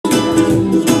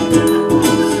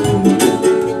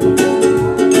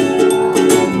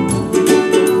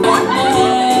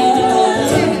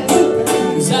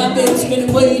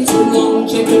Spending way too long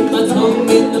checking my tongue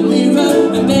in the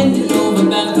mirror and bending over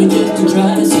backward just to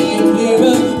try to see it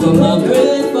clearer. But my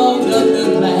breath fogged up the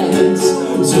glass,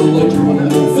 so I drew my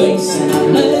face and I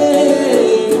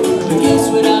laughed. I guess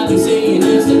what I've been saying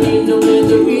is that ain't no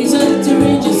other reason to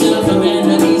rid yourself of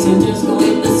vanities and just go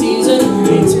with the season.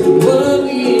 It's what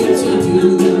we aim to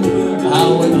do.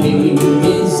 Our name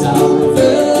is our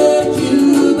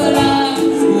virtue, but I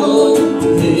won't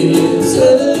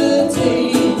hesitate.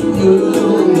 No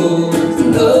more,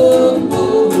 no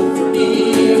more.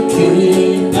 You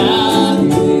cannot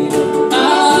wait. I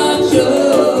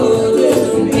sure there's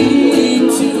no need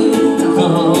to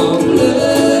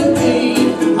complicate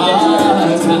our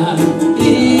time.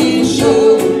 It's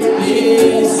sure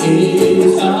this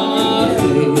is our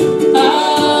fate. I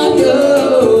know.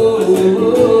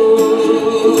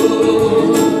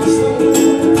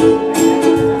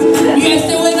 You guys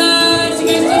still with us? You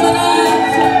guys still with us?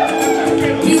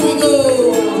 Here we go.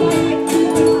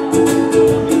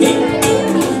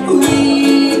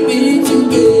 We've been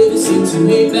together since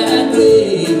way back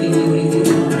when,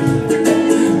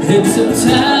 and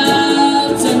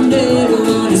sometimes I never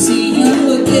want to see you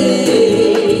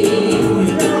again.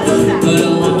 But I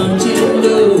want you to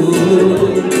know,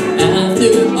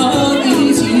 after all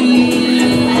these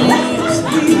years,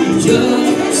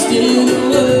 you're still the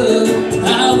one I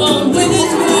want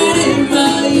whispered in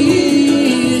my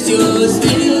ears. You're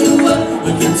still the one I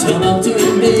can talk to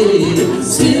me.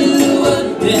 Still the one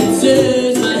that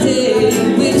turns my head.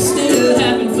 We're still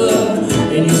having fun,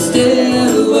 and you're still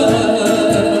the one.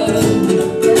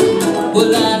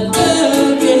 Well, I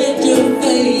look at your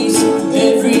face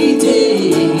every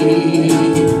day,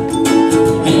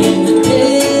 and I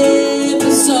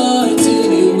never saw it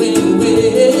till you went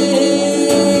away.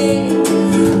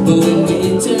 But when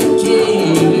winter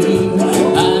came,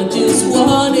 I just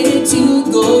wanted to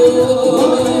go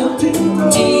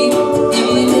deep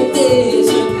in the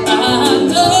desert. I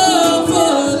know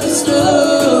for the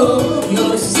snow.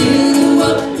 You're still the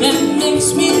one that makes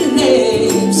me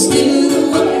live. Still the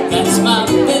one that's my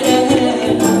better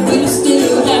hand. We're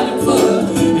still having fun,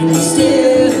 and you're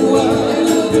still the one.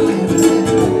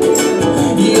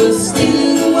 You're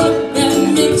still the one that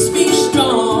makes me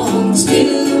strong.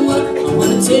 Still the one I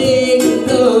wanna take a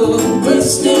look. We're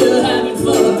still having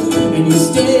fun, and you're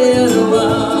still the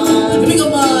one. Let me go,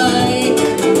 Mike.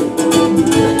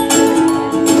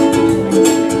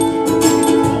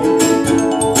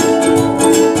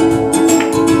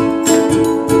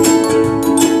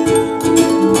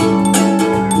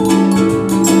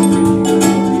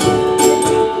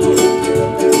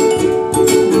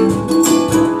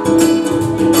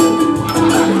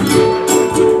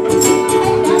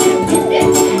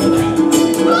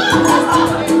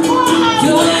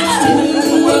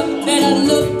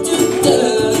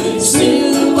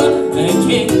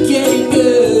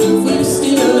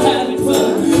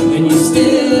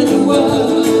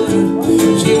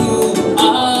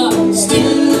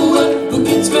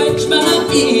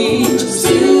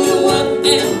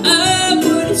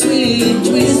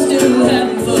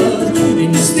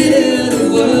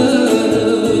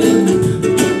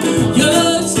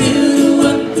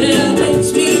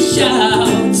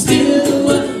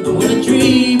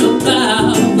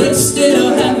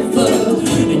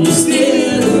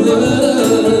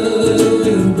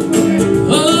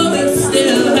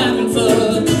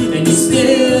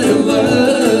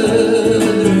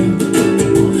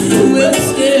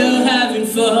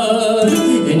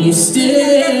 And you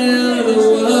still the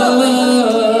one.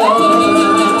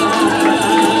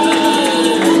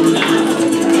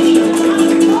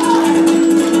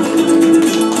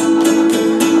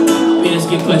 Let me ask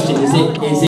you a question. Is it